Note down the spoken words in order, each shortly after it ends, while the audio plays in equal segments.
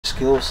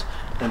skills,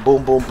 and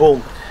boom, boom,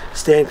 boom.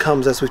 Stan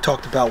comes, as we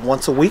talked about,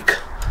 once a week,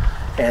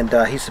 and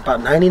he's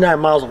about 99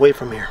 miles away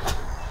from here.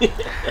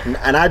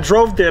 and I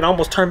drove there and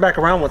almost turned back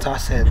around once. I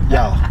said,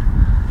 yo,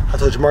 I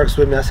told Jamarcus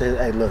with me, I said,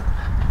 hey, look,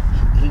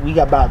 we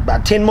got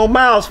about 10 more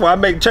miles before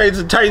I change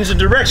the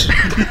direction.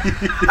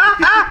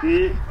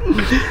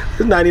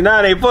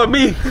 99 ain't for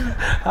me.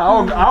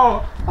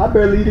 I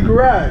barely leave the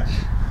garage.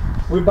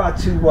 We're about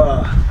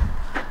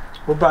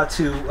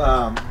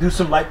to do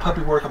some light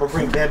puppy work. I'm gonna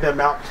bring Bam Bam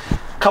out.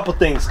 Couple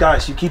things,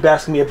 guys. You keep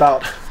asking me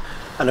about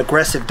an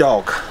aggressive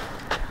dog.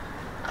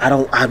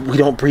 We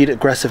don't breed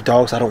aggressive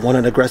dogs. I don't want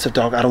an aggressive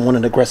dog. I don't want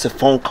an aggressive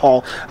phone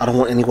call. I don't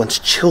want anyone's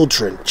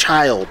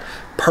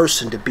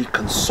person to be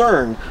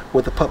concerned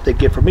with the pup they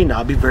get from me. Now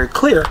I'll be very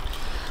clear.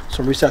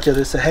 So reached out to her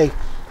and said, hey,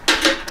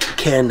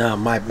 can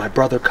my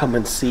brother come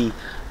and see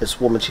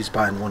this woman? She's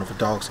buying one of her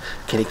dogs.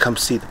 Can he come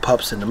see the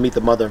pups and to meet the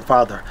mother and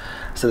father?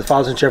 I said, the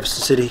father's in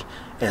Jefferson City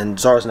and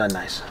Zara's not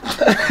nice.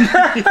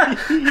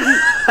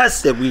 I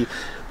said, we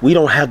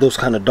don't have those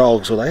kind of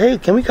dogs. We're like, hey,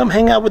 can we come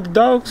hang out with the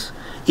dogs?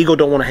 Ego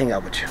don't want to hang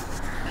out with you.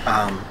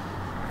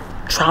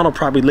 Tron will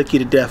probably lick you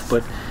to death,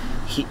 but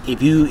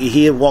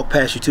he'll walk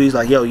past you too. He's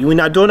like, yo, you ain't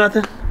not doing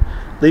nothing?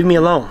 Leave me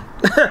alone.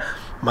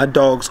 My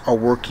dogs are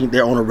working.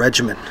 They're on a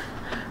regimen.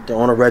 They're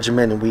on a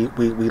regimen, and we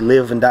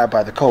live and die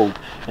by the code.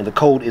 And the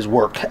code is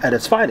work at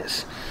its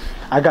finest.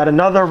 I got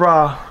another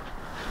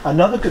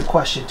good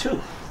question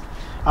too.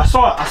 I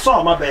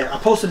saw my bad. I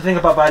posted a thing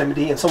about vitamin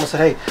D, and someone said,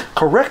 hey,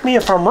 correct me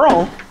if I'm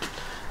wrong.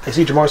 I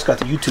see Jamarcus got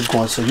the YouTube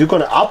going, so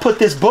I'll put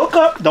this book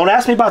up. Don't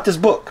ask me about this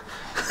book.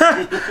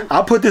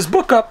 I'll put this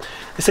book up.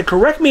 They said,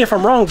 correct me if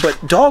I'm wrong, but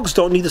dogs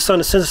don't need the sun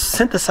to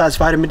synthesize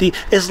vitamin D.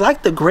 It's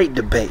like the great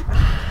debate.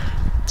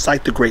 It's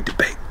like the great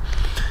debate.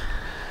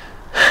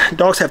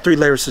 Dogs have 3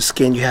 layers of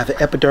skin. You have the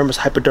epidermis,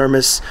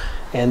 hypodermis,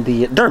 and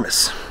the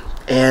dermis.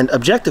 And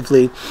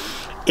objectively,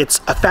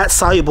 it's a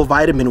fat-soluble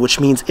vitamin, which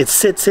means it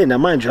sits in. Now,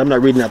 mind you, I'm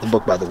not reading out the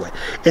book, by the way.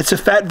 It's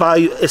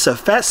a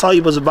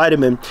fat-soluble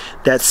vitamin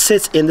that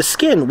sits in the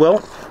skin. Well,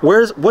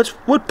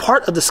 what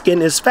part of the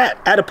skin is fat?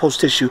 Adipose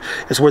tissue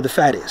is where the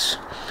fat is.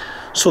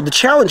 So the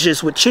challenge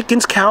is with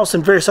chickens, cows,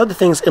 and various other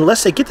things,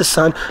 unless they get the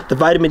sun, the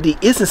vitamin D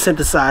isn't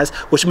synthesized,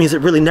 which means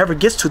it really never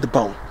gets to the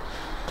bone.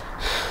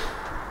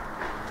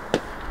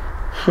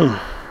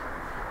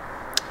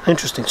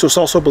 Interesting. So it's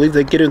also believed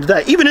they get into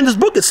that. Even in this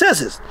book, it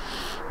says this.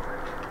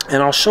 And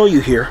I'll show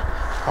you here.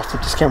 I'll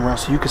flip this camera around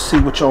so you can see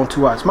with your own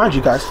 2 eyes. Mind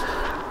you guys,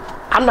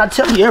 I'm not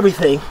telling you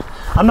everything.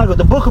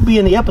 The book will be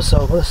in the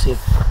episode. Let's see.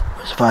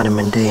 Where's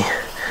vitamin D?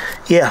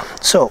 Yeah,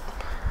 so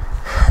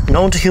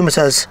known to humans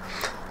as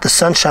the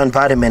sunshine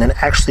vitamin and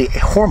actually a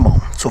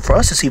hormone. So for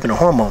us, it's even a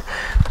hormone.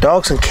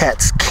 Dogs and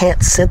cats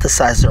can't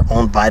synthesize their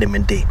own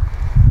vitamin D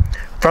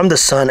from the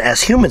sun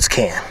as humans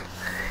can.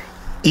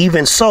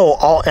 Even so,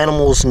 all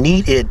animals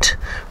need it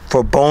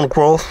for bone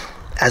growth,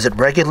 as it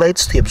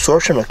regulates the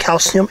absorption of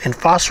calcium and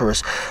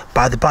phosphorus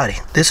by the body.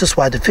 This is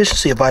why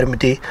deficiency of vitamin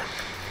D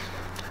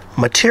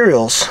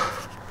materials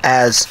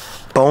as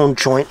bone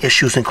joint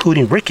issues,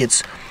 including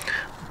rickets.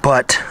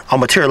 But I'll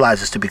materialize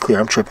this, to be clear.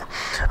 I'm tripping.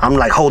 I'm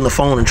like holding the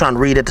phone and trying to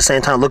read at the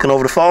same time, looking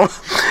over the phone.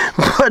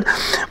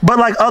 but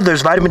like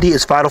others, vitamin D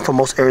is vital for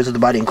most areas of the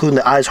body, including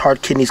the eyes,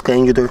 heart, kidneys,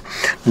 glandular,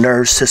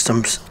 nerves,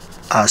 systems,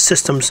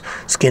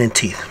 skin, and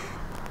teeth.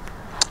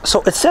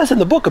 So it says in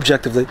the book,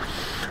 objectively,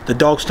 the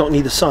dogs don't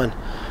need the sun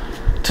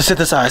to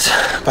synthesize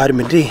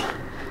vitamin D.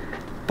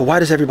 But why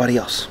does everybody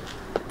else?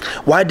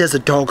 Why does a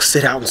dog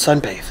sit out and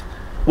sunbathe?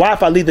 Why,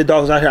 if I leave the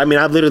dogs out here, I mean,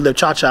 I've literally left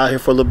Cha-Cha out here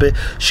for a little bit.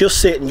 She'll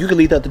sit and you can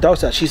leave the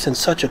dogs out. She's in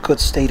such a good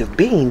state of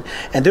being.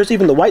 And there's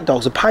even the white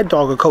dogs. A pied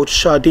dog, a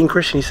coach, Dean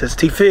Christian, he says,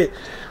 T-Fit,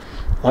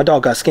 my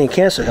dog got skin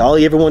cancer. All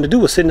he ever wanted to do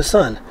was sit in the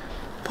sun.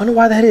 Wonder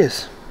why that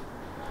is.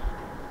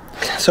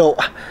 So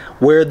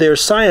where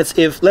there's science,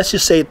 if let's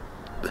just say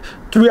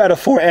 3 out of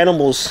 4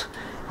 animals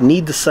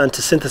need the sun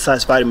to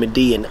synthesize vitamin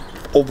D, and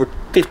over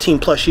 15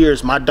 plus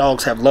years my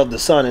dogs have loved the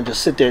sun and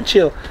just sit there and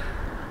chill.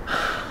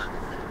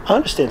 I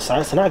understand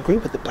science and I agree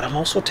with it, but I'm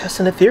also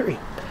testing a theory,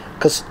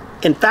 because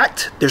in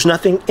fact there's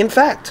nothing in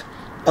fact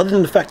other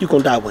than the fact you're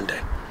gonna die one day.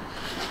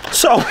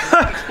 So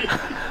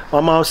my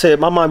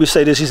mom used to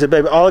say this. She said,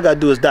 baby, all I gotta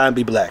do is die and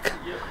be black.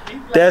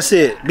 That's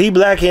it. Be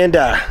black and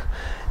die.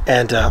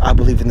 And I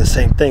believe in the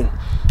same thing.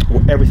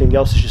 Everything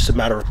else is just a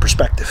matter of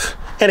perspective.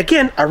 And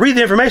again, I read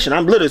the information.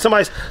 I'm literally,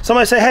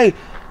 somebody say, hey,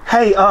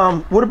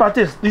 what about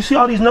this? Do you see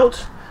all these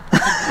notes?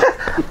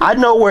 I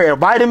know where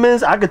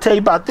vitamins, I could tell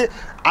you about this.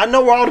 I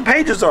know where all the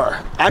pages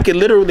are. I could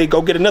literally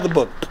go get another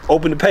book,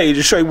 open the page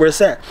and show you where it's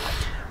at.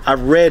 I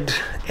read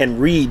and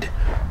read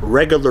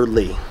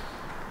regularly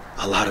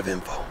a lot of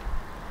info.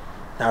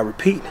 Now I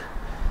repeat,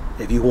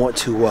 if you want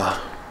to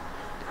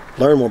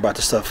learn more about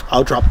this stuff,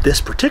 I'll drop this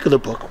particular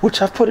book,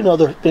 which I've put in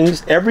other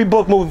things. Every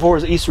book moving forward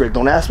is an Easter egg.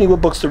 Don't ask me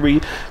what books to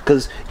read,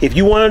 because if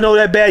you want to know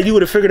that bad, you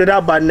would have figured it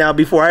out by now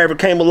before I ever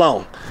came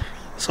along.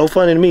 So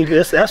funny to me.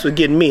 That's what's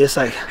getting me. It's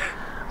like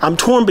I'm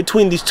torn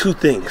between these two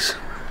things.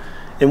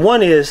 And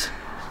one is,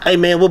 hey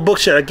man, what book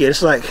should I get?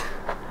 It's like,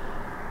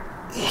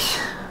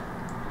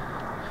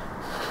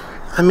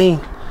 I mean,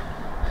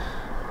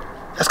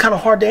 That's kind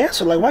of hard to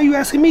answer. Like, why are you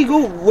asking me?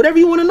 Go whatever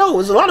you want to know.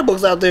 There's a lot of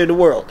books out there in the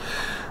world.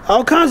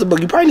 All kinds of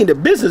books. You probably need a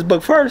business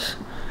book first.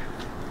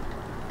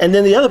 And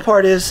then the other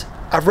part is,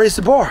 I've raised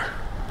the bar.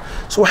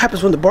 So what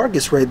happens when the bar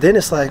gets raised? Then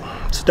it's like,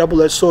 it's a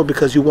double-edged sword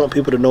because you want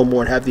people to know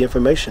more and have the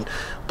information.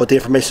 But the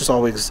information's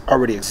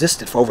already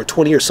existed for over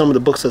 20 years. Some of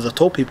the books, as I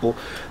told people,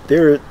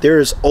 they're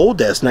as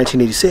old as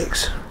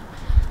 1986.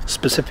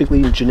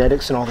 Specifically in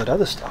genetics and all that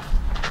other stuff.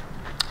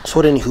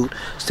 So anywho,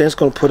 Stan's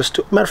going to put us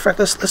to... Matter of fact,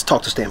 let's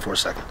talk to Stan for a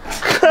second.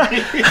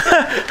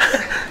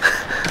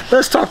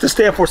 Let's talk to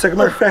Stan for a second.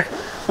 Matter of fact,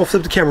 I'll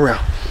flip the camera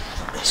around.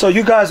 So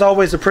you guys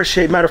always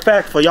appreciate, matter of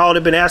fact, for y'all that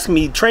have been asking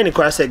me training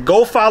questions, I said,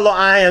 go follow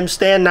I Am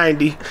Stan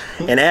 90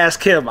 and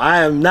ask him.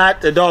 I am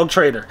not a dog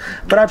trainer,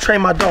 but I've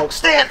trained my dogs.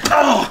 Stan,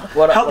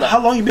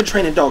 how long you been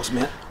training dogs,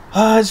 man?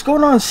 It's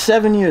going on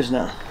 7 years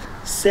now.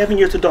 7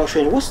 years of dog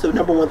training. What's the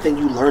 #1 thing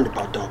you learned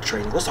about dog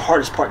training? What's the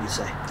hardest part, you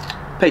say?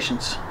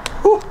 Patience.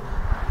 Ooh.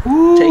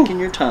 Ooh. Taking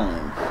your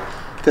time.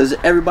 Because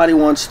everybody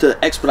wants to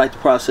expedite the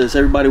process.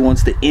 Everybody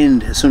wants to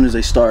end as soon as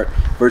they start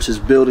versus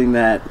building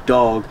that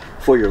dog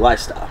for your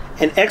lifestyle.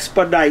 And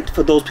expedite,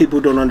 for those people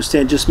who don't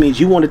understand, just means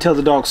you want to tell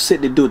the dog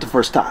sit and do it the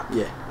first time.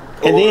 Yeah.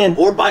 And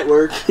or bite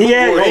work.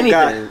 Yeah. Or anything.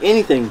 God.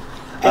 Anything.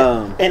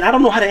 And I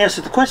don't know how to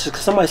answer the question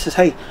because somebody says,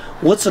 hey,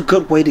 what's a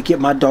good way to get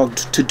my dog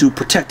to do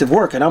protective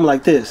work? And I'm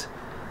like this.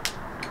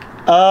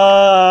 I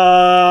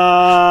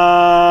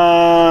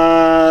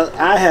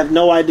have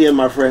no idea,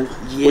 my friend.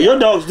 Yeah. Well, your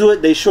dogs do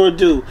it. They sure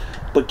do.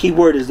 But key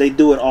word is they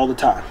do it all the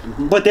time.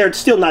 Mm-hmm. But they're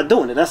still not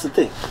doing it. That's the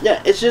thing.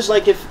 Yeah, it's just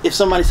like if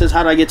somebody says,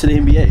 how do I get to the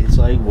NBA? It's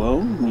like,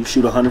 well, you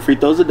shoot 100 free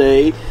throws a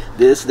day,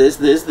 this,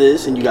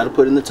 and you got to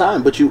put in the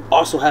time. But you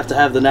also have to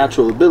have the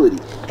natural ability.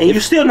 And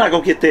you're still not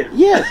going to get there.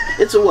 Yeah.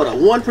 It's a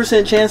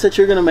 1% chance that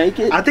you're going to make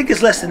it? I think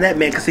it's less than that,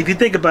 man. Because if you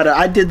think about it,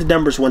 I did the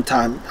numbers one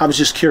time. I was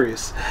just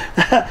curious.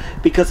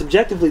 Because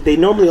objectively, they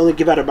normally only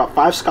give out about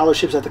 5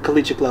 scholarships at the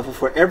collegiate level.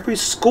 For every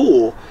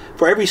school,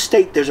 for every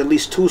state, there's at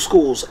least 2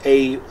 schools.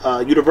 A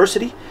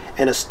university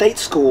and a state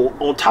school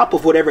on top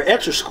of whatever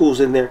extra schools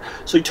in there.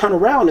 So you turn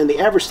around in the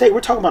average state, we're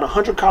talking about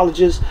 100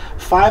 colleges,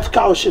 5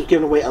 scholarships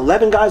given away,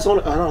 11 guys on,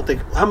 I don't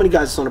think, how many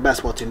guys is on the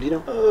basketball team, do you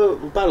know?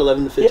 About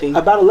 11 to 15. Yeah,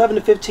 about 11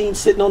 to 15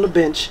 sitting on the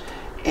bench,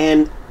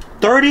 and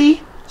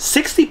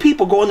 60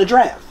 people go in the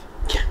draft.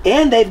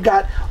 And they've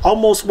got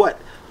almost,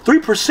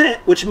 3%,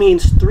 which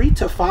means 3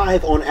 to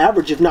 5 on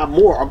average, if not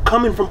more, are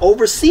coming from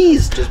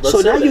overseas. So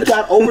now you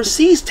got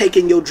overseas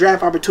taking your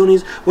draft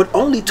opportunities with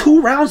only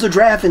 2 rounds of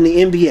draft in the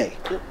NBA.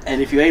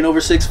 And if you ain't over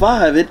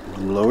 6'5", it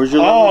lowers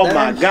your level down.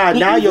 Oh my God!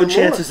 Now your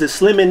chances is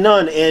slim and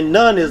none, and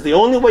none is the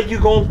only way you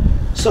go.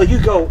 So you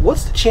go.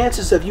 What's the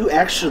chances of you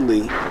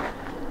actually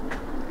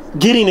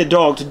getting a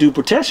dog to do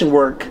protection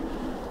work?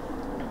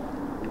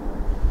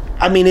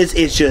 I mean,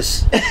 it's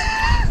just.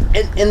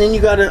 And then you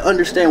got to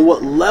understand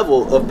what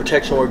level of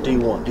protection work do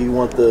you want. Do you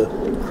want the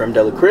creme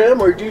de la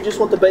creme, or do you just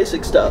want the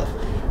basic stuff?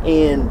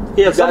 And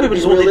yeah, some people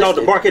just want their dog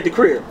to bark at the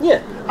crib.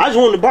 Yeah, I just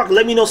want them to bark and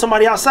let me know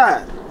somebody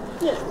outside.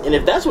 Yeah, and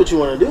if that's what you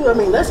want to do, I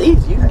mean, that's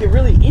easy. You can get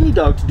really any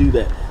dog to do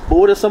that. But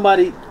what if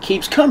somebody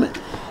keeps coming?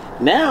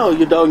 Now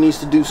your dog needs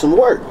to do some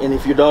work. And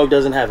if your dog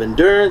doesn't have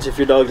endurance, if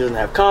your dog doesn't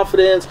have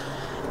confidence,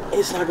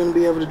 it's not going to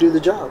be able to do the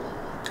job.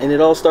 And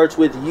it all starts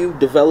with you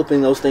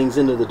developing those things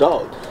into the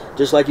dog.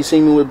 Just like you see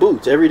me with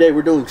Boots. Every day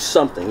we're doing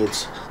something.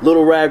 It's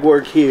little rag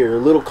work here,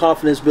 little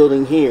confidence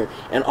building here.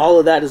 And all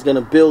of that is going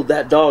to build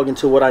that dog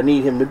into what I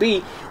need him to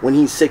be when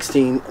he's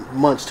 16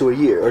 months to a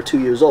year or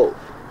 2 years old.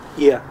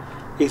 Yeah,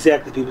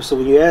 exactly, people. So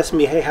when you ask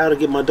me, hey, how to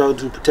get my dog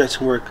to do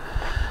protection work?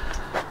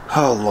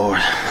 Oh,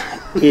 Lord.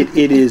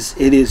 It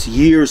is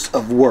years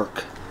of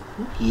work.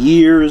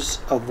 Years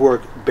of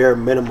work, bare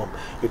minimum.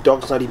 Your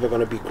dog's not even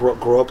going to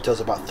grow up until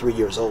it's about 3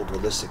 years old,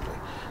 realistically.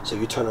 So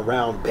you turn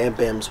around, Bam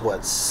Bam's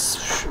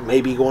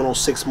maybe going on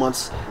 6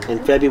 months in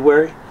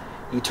February.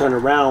 You turn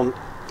around,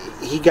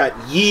 he got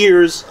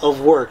years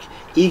of work.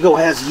 Ego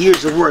has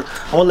years of work.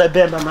 I want to let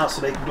Bam Bam out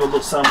so they can do a little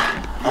something.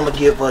 I'm going to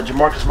give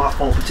Jamarcus my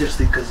phone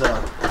potentially because I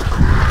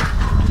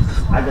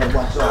got to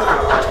watch out.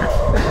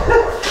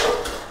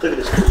 Look at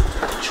this.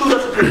 Chewed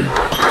up the pig.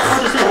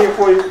 I'll just in here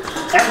for you.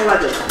 Acting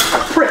like a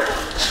prick.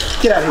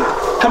 Get out of here.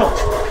 Come on.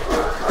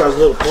 Got his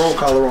little throne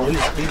collar on.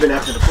 He's been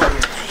after the play.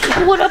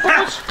 What up,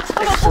 boss?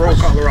 Throw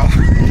collar off.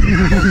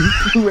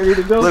 Ready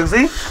to go? Look,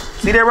 see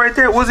that right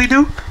there? What's he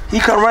do? He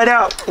come right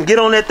out and get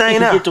on that thing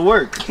now. Get to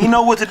work. He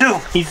know what to do.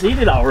 He's seen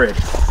it already.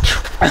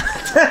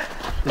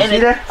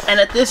 And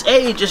at this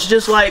age, it's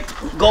just like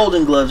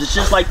Golden Gloves. It's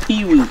just like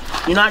Pee Wee.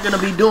 You're not going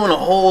to be doing a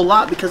whole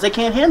lot because they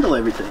can't handle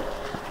everything.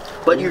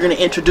 But you're going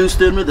to introduce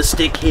them to the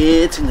stick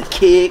hits and the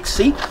kicks.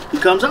 See? He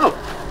comes out.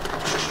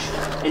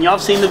 And y'all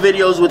have seen the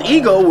videos with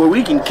Ego where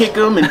we can kick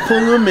him and pull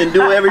him and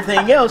do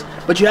everything else.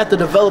 But you have to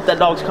develop that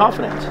dog's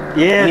confidence.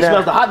 Yeah. And he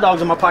smells the hot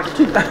dogs in my pocket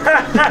too. Don't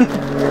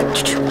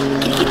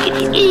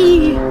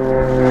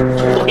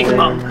be a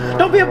bum.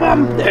 Don't be a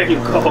bum. There you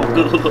go.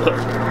 Good.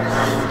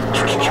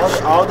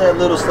 All that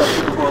little stuff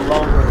people go a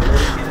long way. Let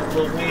him get his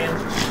little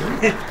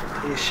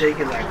win. He's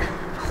shaking like.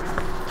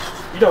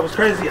 know what's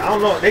crazy? I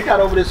don't know. They got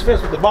over this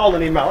fence with the ball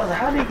in their mouth. I was like,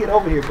 how did he get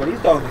over here? But these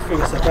dogs can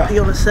figure stuff out. He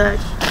on the sack.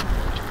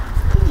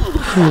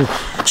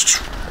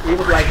 He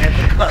was like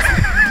at the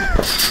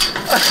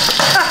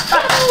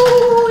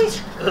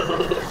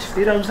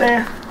You know what I'm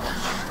saying?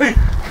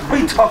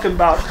 We talking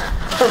about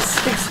a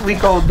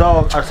 6-week-old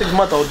dog, or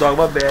 6-month-old dog,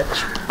 my bad.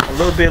 A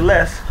little bit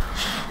less.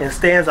 And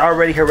Stan's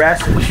already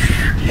harassing me.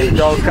 And the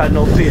dog's got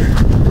no fear.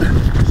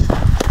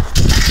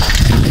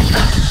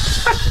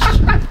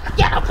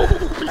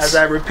 As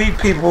I repeat,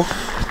 people,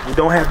 we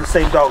don't have the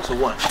same dogs at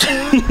once.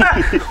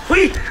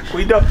 we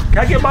don't. Can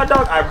I get my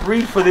dog? I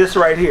breed for this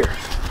right here.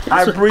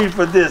 I breed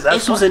for this.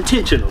 This was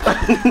intentional.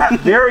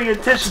 Very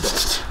intentional.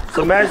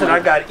 So imagine I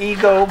got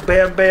Ego,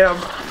 Bam Bam,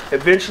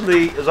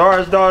 eventually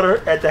Zara's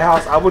daughter at the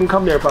house. I wouldn't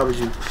come there if I was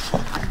you.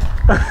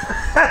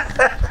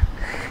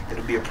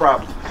 It'll be a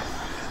problem.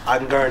 I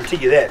can guarantee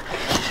you that.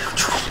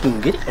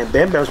 And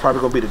Bam Bam's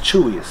probably gonna be the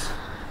chewiest.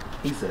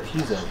 He's a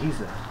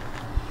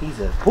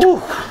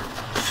whew.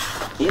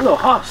 He a little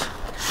hoss.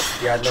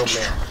 Yeah, I know,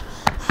 man.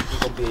 He's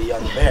gonna be a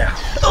young man.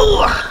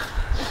 Oh,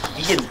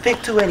 he getting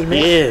thick too, ain't he,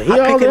 man? Yeah, he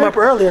I picked him up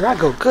earlier and I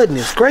go,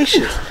 goodness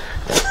gracious.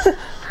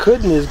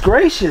 Goodness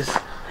gracious.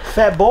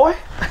 Fat boy.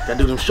 Gotta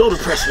do them shoulder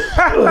presses.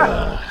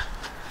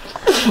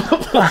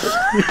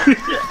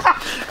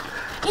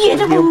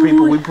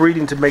 People, we're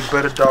breeding to make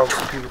better dogs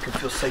so people can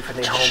feel safe in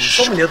their homes.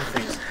 So many other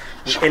things.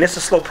 And it's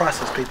a slow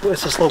process, people.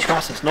 It's a slow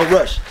process. No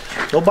rush.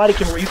 Nobody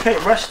can, you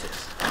can't rush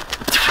this.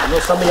 I know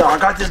some of y'all, I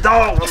got this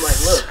dog. I'm like,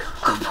 look.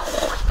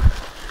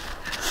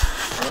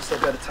 One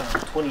step at a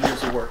time. 20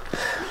 years of work.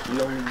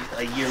 We only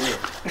a year in.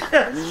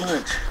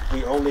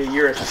 We only a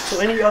year in. So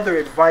any other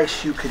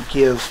advice you could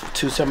give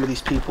to some of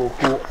these people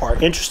who are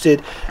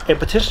interested in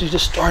potentially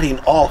just starting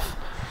off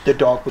their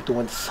dog with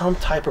doing some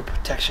type of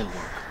protection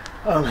work?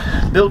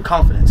 Build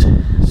confidence.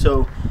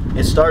 So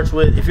it starts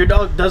with, if your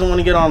dog doesn't want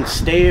to get on the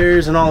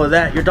stairs and all of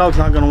that, your dog's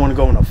not going to want to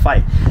go in a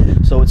fight.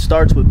 So it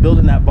starts with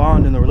building that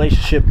bond in the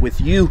relationship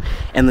with you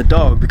and the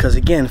dog. Because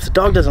again, if the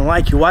dog doesn't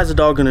like you, why is the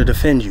dog going to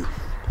defend you?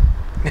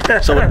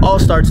 So it all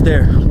starts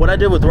there. What I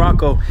did with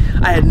Rocco,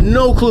 I had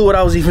no clue what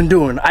I was even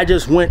doing. I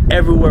just went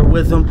everywhere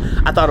with him.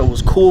 I thought it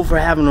was cool for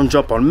having him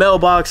jump on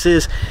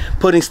mailboxes,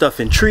 putting stuff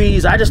in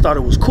trees. I just thought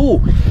it was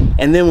cool.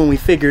 And then when we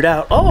figured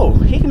out, oh,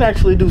 he can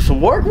actually do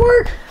some work,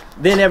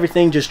 then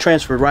everything just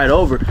transferred right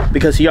over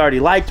because he already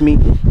liked me.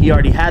 He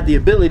already had the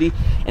ability.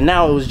 And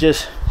now it was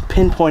just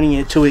pinpointing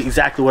it to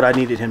exactly what I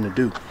needed him to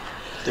do.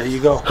 There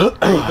you go.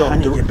 There you go. I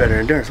need to get better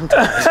endurance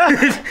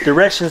sometimes.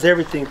 Direction's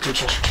everything,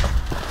 people.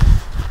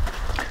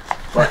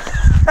 But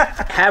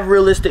have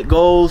realistic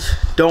goals.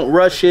 Don't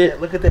rush it.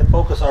 Look at that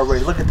focus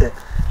already. Look at that.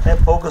 That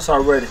focus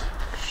already.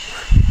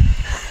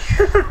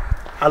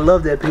 I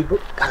love that, people.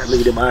 God,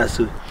 look at them eyes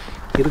too.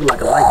 He look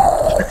like a light.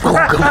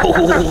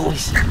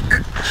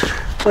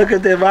 Look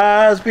at them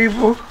eyes,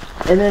 people.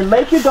 And then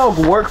make your dog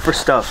work for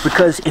stuff,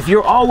 because if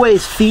you're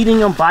always feeding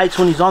him bites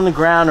when he's on the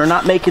ground, or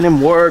not making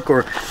him work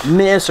or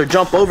miss or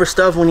jump over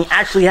stuff when he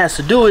actually has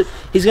to do it,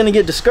 he's gonna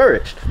get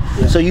discouraged.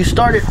 Yeah. So you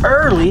start it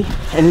early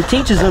and he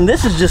teaches him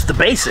this is just the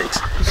basics.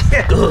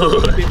 Yeah.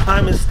 He's been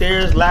climbing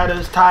stairs,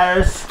 ladders,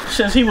 tires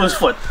since he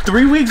was what,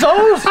 3 weeks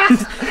old?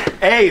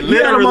 Hey, literally.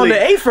 You had him on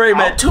the A-frame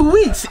at 2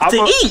 weeks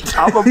to eat.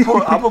 I'm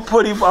gonna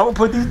put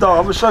these dogs.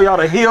 I'm gonna show y'all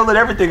the hill and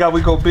everything how we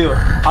go build.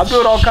 I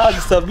build all kinds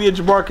of stuff. Me and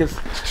Jamarcus,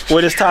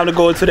 when it's time to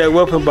go into that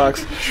weapon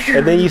box,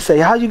 and then you say,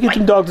 "How you get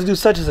them dogs to do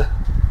such as a?"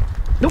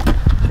 Nope.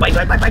 Bite.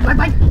 Come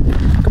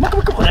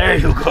on. There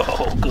you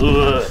go.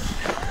 Good.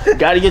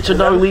 Got to get your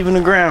dog leaving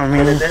the ground,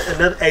 man.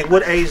 Hey,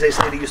 what age they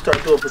say that you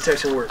start doing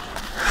protection work?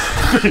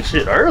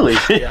 Shit, early.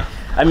 Yeah.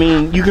 I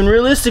mean, you can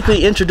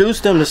realistically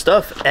introduce them to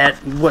stuff at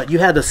what you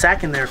had the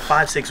sack in there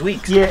 5-6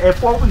 weeks. Yeah, at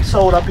 4 weeks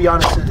old, I'll be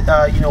honest.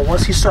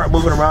 Once he started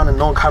moving around and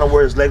knowing kind of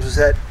where his legs was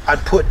at,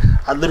 I'd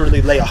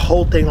literally lay a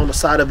whole thing on the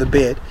side of the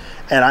bed,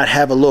 and I'd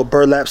have a little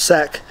burlap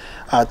sack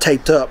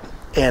taped up,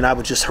 and I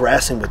would just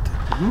harass him with it.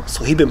 Mm-hmm.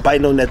 So he'd been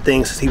biting on that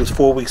thing since he was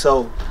 4 weeks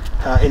old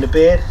in the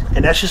bed,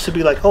 and that's just to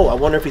be like, oh, I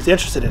wonder if he's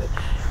interested in it.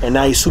 And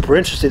now he's super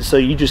interested. So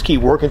you just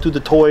keep working through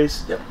the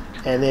toys. Yep.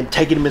 And then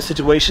taking him in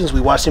situations.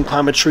 We watched him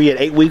climb a tree at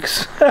 8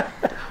 weeks.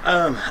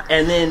 And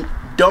then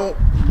don't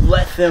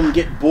let them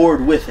get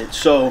bored with it.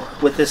 So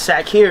with this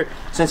sack here,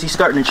 since he's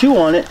starting to chew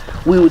on it,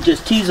 we would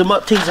just tease him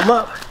up,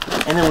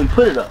 and then we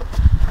put it up.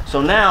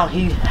 So now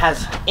he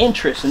has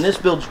interest, and this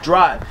builds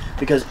drive,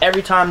 because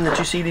every time that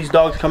you see these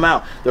dogs come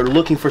out, they're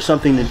looking for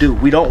something to do.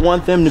 We don't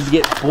want them to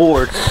get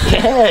bored.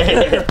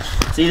 Yeah.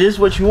 See, this is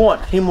what you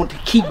want. Him to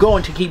keep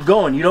going,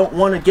 You don't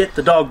want to get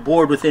the dog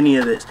bored with any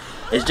of this.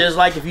 It's just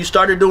like if you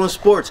started doing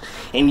sports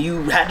and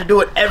you had to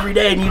do it every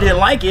day and you didn't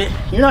like it,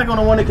 you're not going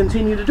to want to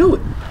continue to do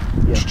it.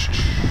 Yeah.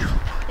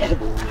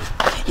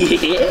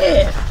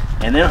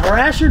 And then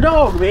harass your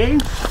dog, man.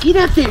 Get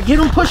out there, get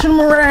him pushing him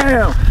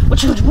around.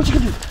 What you gonna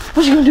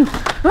do?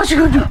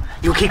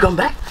 You keep coming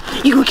back?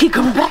 You gonna keep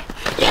coming back?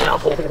 Yeah,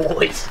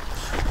 boys.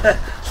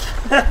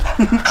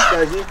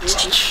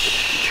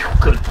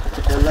 Good.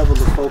 That level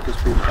of focus,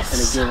 people.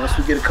 And again, once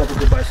we get a couple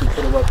good bites, we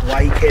put him up.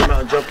 Why he came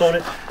out and jumped on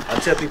it, I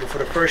tell people for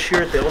the first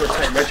year, they're on a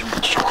tight regimen.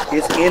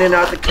 It's in and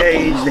out the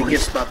cage. They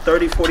get about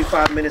 30,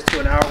 45 minutes to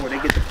an hour where they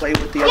get to play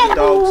with the other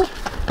dogs.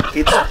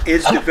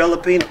 It's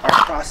developing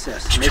our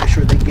process, making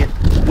sure they get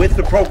with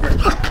the program.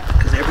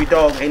 Because every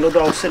dog, ain't no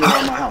dog sitting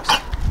around my house.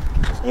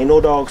 Ain't no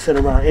dog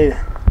sitting around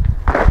here.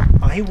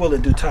 He will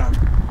in due time.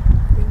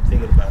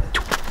 Thinking about it.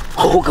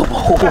 Oh, good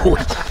boy.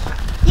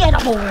 Yeah,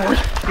 the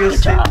boy. He'll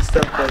sit and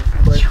stuff,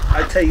 but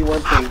I tell you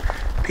one thing,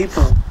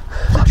 people,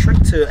 the trick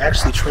to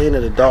actually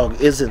training a dog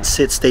isn't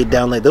sit, stay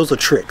down, like those are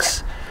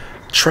tricks.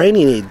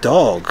 Training a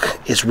dog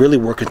is really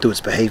working through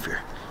its behavior.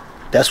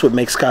 That's what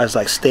makes guys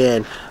like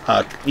Stan,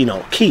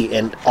 key,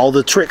 and all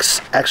the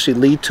tricks actually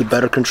lead to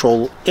better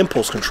control,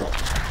 impulse control.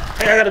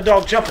 Hey, I got a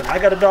dog jumping, I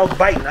got a dog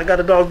biting, I got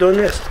a dog doing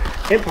this.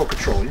 Impulse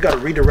control, you got to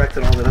redirect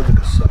and all that other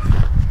good stuff.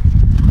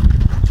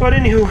 But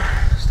anywho,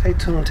 stay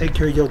tuned, take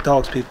care of your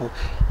dogs, people.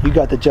 You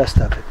got the gist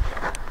of it.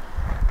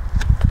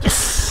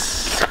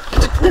 Yes.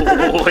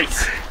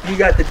 You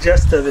got the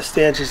gist of it.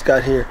 Stan just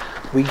got here.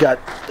 We got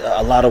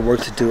a lot of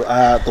work to do.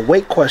 The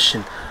weight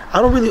question. I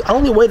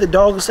only weigh the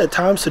dogs at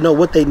times to know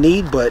what they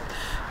need, but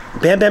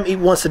Bam Bam eat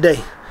once a day.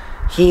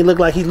 He ain't look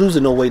like he's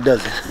losing no weight,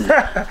 does he?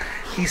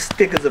 He's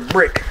thick as a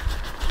brick.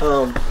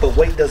 But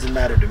weight doesn't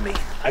matter to me.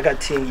 I got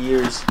 10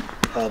 years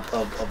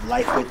of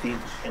life with him,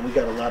 and we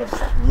got a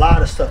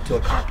lot of stuff to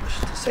accomplish,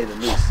 to say the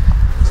least.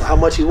 So how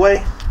much he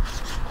weigh?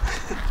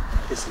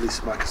 It's at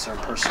least my concern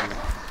personally.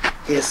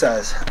 His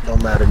size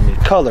don't matter to me.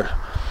 Color,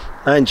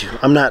 mind you,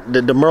 I'm not.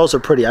 The Merles are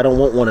pretty. I don't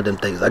want one of them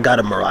things. I got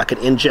a Merle. I can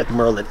inject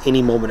Merle at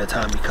any moment in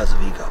time because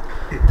of ego.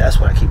 That's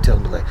what I keep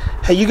telling them. Like,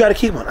 hey, you got to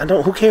keep one. I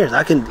don't. Who cares?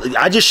 I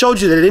just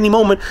showed you that at any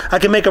moment I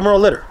can make a Merle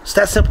litter. It's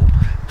that simple.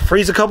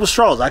 Freeze a couple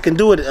straws. I can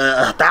do it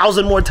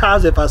 1,000 more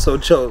times if I so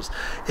chose.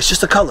 It's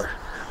just a color.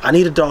 I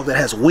need a dog that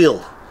has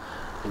will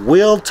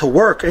to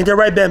work. Ain't that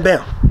right, Bam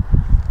Bam?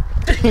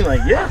 He's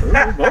like, yeah,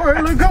 all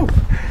right, let's go.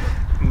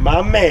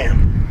 My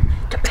man.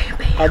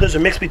 There's a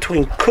mix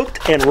between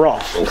cooked and raw.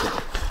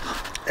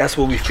 That's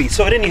what we feed.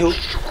 So, anywho,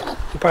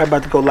 we're probably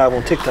about to go live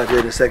on TikTok here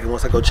in a second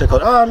once I go check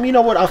out. You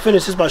know what? I'll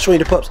finish this by showing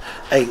you the pups.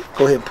 Hey,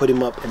 go ahead and put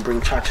him up and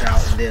bring Cha-Cha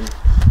out, and then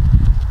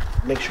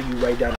make sure you write down